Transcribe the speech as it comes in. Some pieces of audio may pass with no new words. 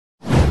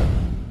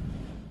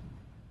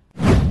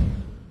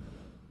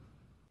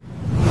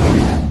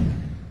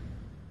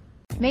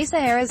Mesa,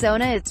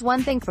 Arizona. It's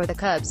one thing for the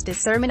Cubs to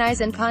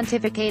sermonize and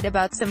pontificate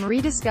about some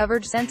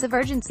rediscovered sense of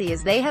urgency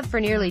as they have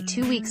for nearly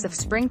 2 weeks of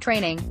spring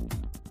training.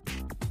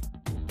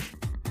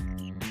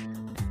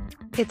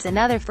 It's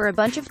another for a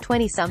bunch of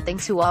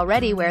 20-somethings who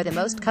already wear the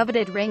most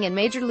coveted ring in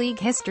Major League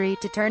history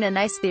to turn a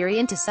nice theory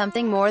into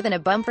something more than a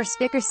bumper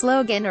sticker,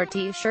 slogan, or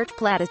t-shirt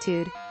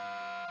platitude.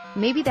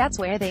 Maybe that's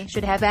where they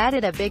should have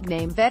added a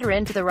big-name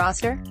veteran to the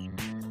roster?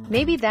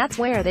 Maybe that's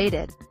where they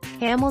did.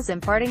 Hamels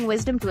imparting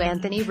wisdom to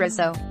Anthony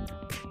Rizzo.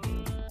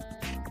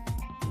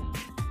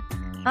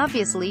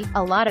 Obviously,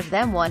 a lot of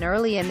them won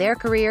early in their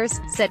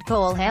careers, said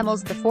Cole.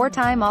 Hamels, the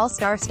four-time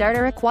All-Star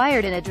starter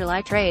acquired in a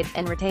July trade,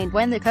 and retained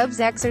when the Cubs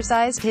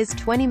exercised his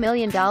 $20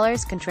 million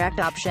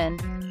contract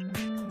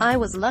option. "I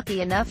was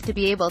lucky enough to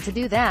be able to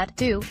do that,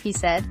 too," he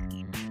said.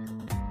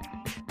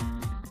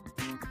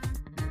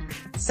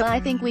 "So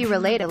I think we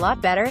relate a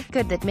lot better.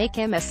 Could that make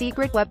him a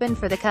secret weapon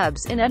for the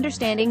Cubs in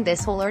understanding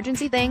this whole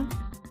urgency thing?"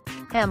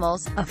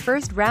 Hamels, a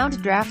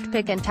first-round draft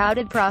pick and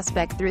touted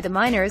prospect through the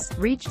minors,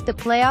 reached the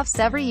playoffs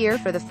every year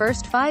for the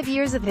first 5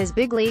 years of his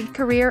big league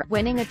career,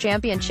 winning a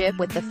championship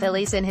with the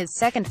Phillies in his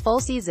second full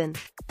season.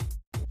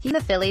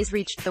 The Phillies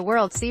reached the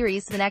World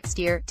Series the next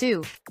year,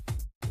 too.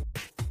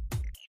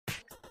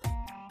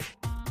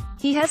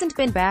 He hasn't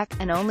been back,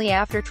 and only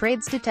after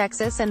trades to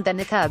Texas and then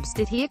the Cubs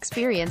did he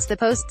experience the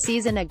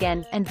postseason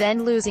again, and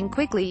then losing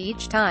quickly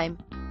each time.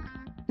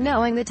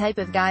 Knowing the type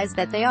of guys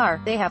that they are,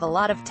 they have a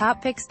lot of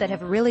top picks that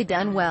have really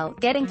done well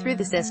getting through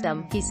the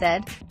system, he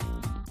said.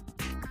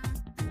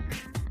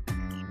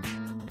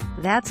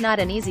 That's not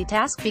an easy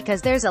task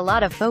because there's a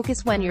lot of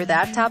focus when you're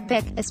that top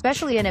pick,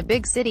 especially in a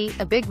big city,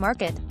 a big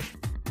market.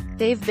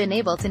 They've been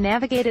able to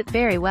navigate it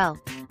very well.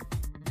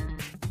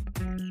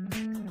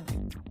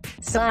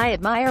 So I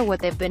admire what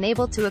they've been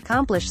able to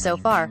accomplish so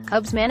far.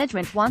 Cubs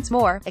management wants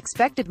more,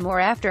 expected more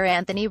after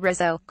Anthony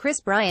Rizzo,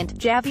 Kris Bryant,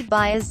 Javi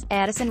Baez,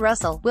 Addison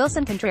Russell,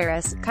 Wilson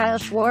Contreras, Kyle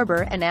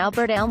Schwarber, and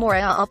Albert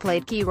Almora all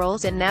played key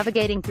roles in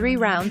navigating 3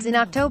 rounds in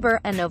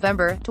October and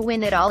November to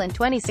win it all in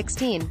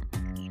 2016.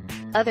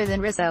 Other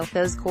than Rizzo,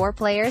 those core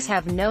players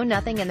have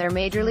nothing in their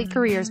major league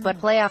careers but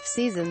playoff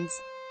seasons.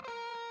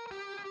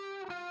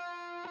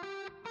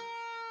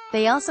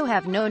 They also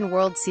have known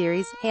World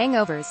Series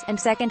hangovers, and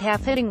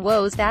second-half hitting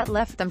woes that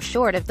left them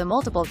short of the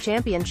multiple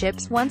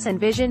championships once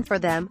envisioned for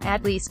them,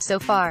 at least so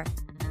far.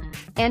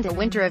 And a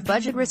winter of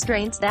budget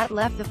restraints that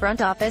left the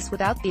front office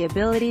without the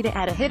ability to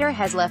add a hitter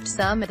has left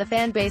some of the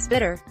fan base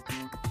bitter.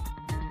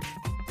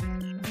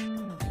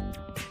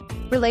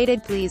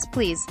 Related, please,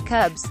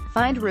 Cubs,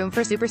 find room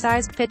for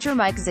supersized pitcher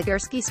Mike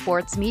Zagorski.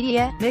 Sports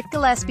media, Nick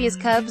Gillespie is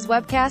Cubs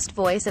webcast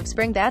voice of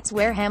spring. That's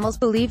where Hamels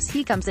believes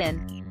he comes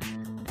in.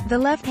 The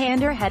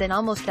left-hander had an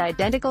almost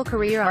identical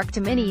career arc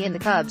to many in the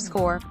Cubs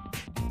core.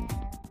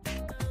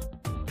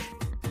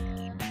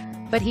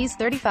 But he's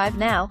 35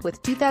 now,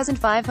 with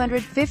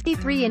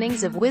 2,553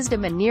 innings of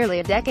wisdom and nearly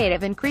a decade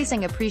of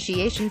increasing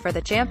appreciation for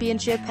the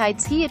championship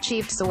heights he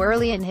achieved so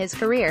early in his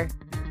career.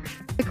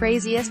 "The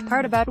craziest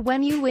part about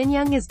when you win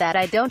young is that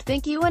I don't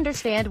think you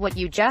understand what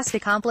you just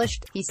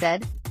accomplished," he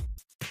said.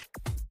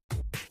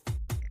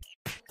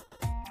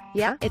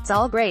 "Yeah, it's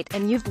all great,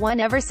 and you've won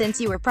ever since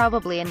you were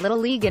probably in Little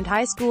League and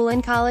high school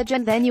and college,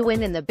 and then you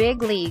win in the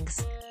big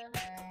leagues.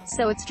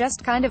 So it's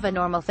just kind of a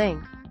normal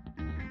thing.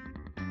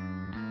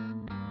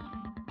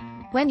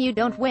 When you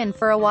don't win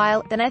for a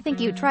while, then I think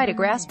you try to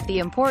grasp the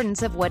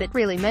importance of what it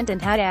really meant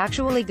and how to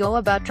actually go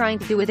about trying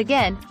to do it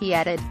again," he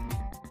added.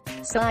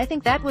 "So I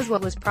think that was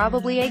what was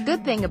probably a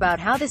good thing about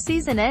how the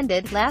season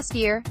ended last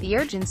year. The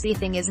urgency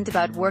thing isn't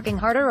about working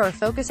harder or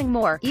focusing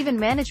more. Even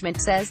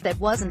management says that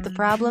wasn't the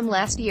problem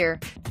last year.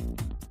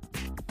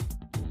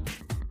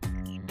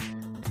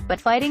 But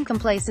fighting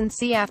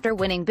complacency after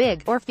winning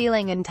big, or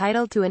feeling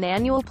entitled to an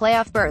annual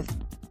playoff berth.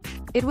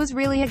 It was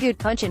really a good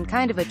punch and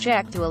kind of a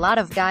check to a lot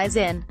of guys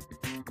in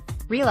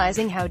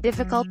realizing how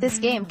difficult this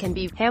game can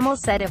be," Hamels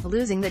said of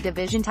losing the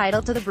division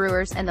title to the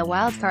Brewers and the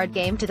wildcard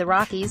game to the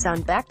Rockies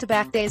on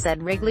back-to-back days at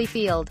Wrigley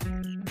Field.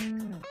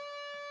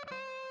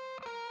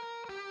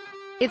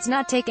 "It's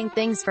not taking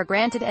things for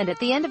granted and at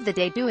the end of the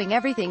day doing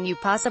everything you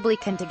possibly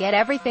can to get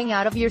everything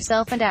out of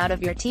yourself and out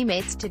of your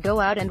teammates to go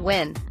out and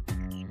win.